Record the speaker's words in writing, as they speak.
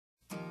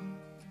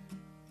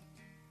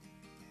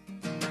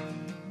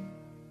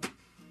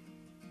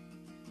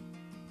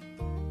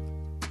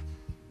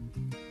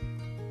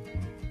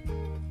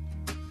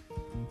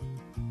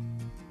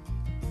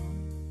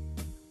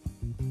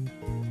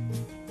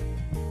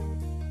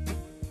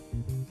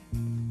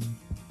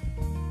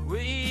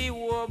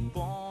were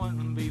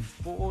born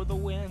before the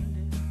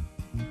wind,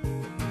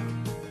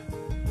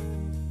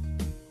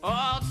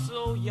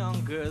 also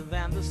younger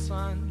than the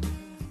sun.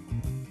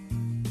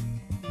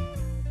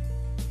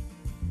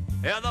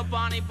 Yeah, the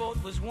bonnie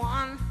boat was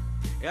one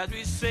as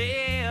we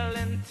sail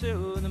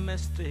into the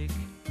mystic.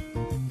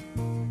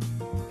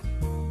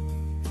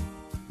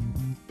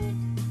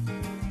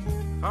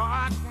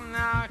 I can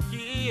now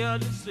hear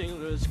the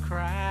sailors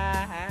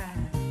cry,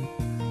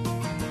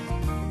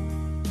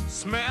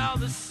 smell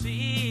the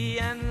sea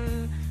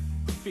and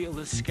feel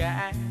the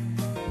sky.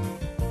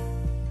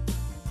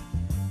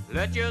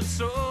 Let your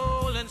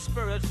soul and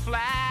spirit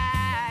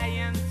fly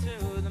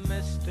into the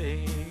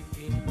mystic.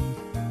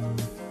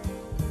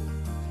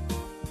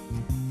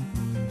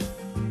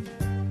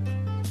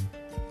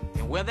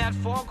 And where that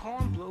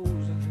foghorn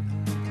blows,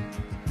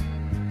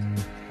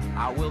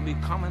 I will be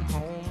coming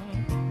home.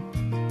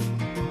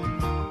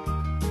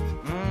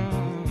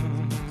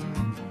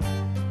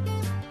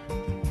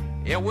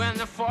 Yeah, when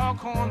the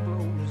foghorn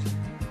blows,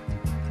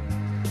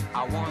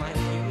 I wanna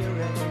hear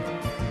it.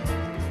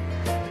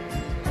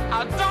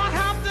 I don't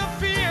have to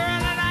fear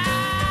it, and I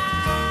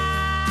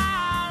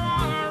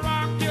wanna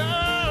rock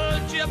your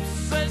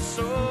gypsy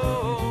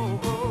soul,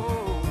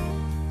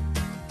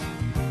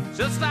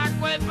 just like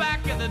way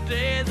back in the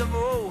days of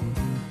old.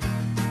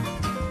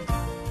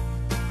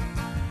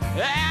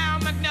 Yeah,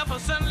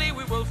 magnificently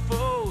we will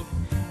fold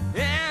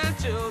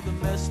into the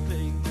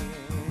mystic.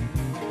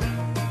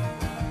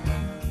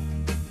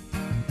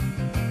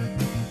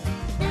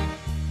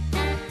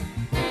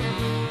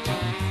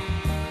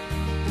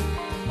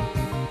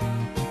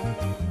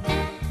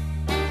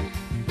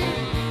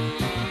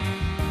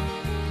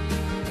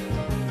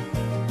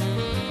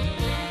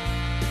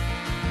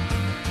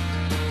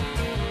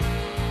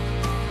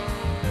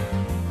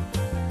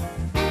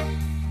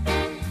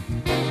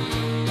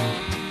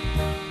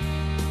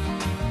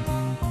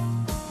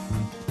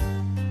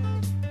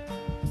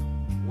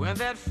 When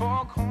that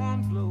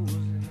foghorn blows,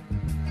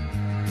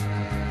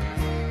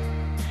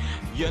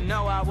 you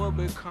know I will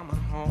be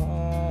coming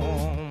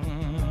home.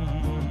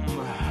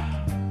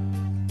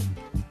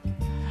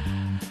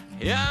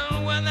 Yeah,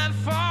 and when that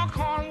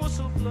foghorn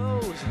whistle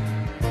blows,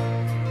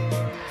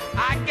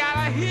 I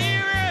gotta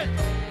hear it.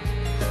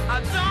 I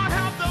don't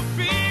have to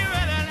fear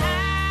it, and I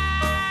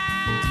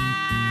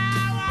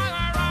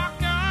wanna rock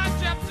your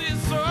gypsy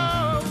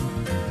soul,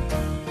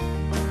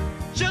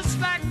 just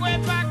like way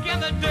back in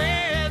the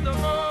days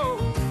of old.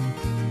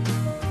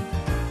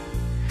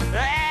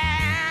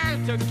 And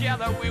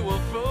together we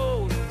will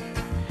float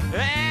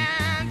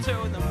into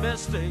the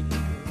mystic.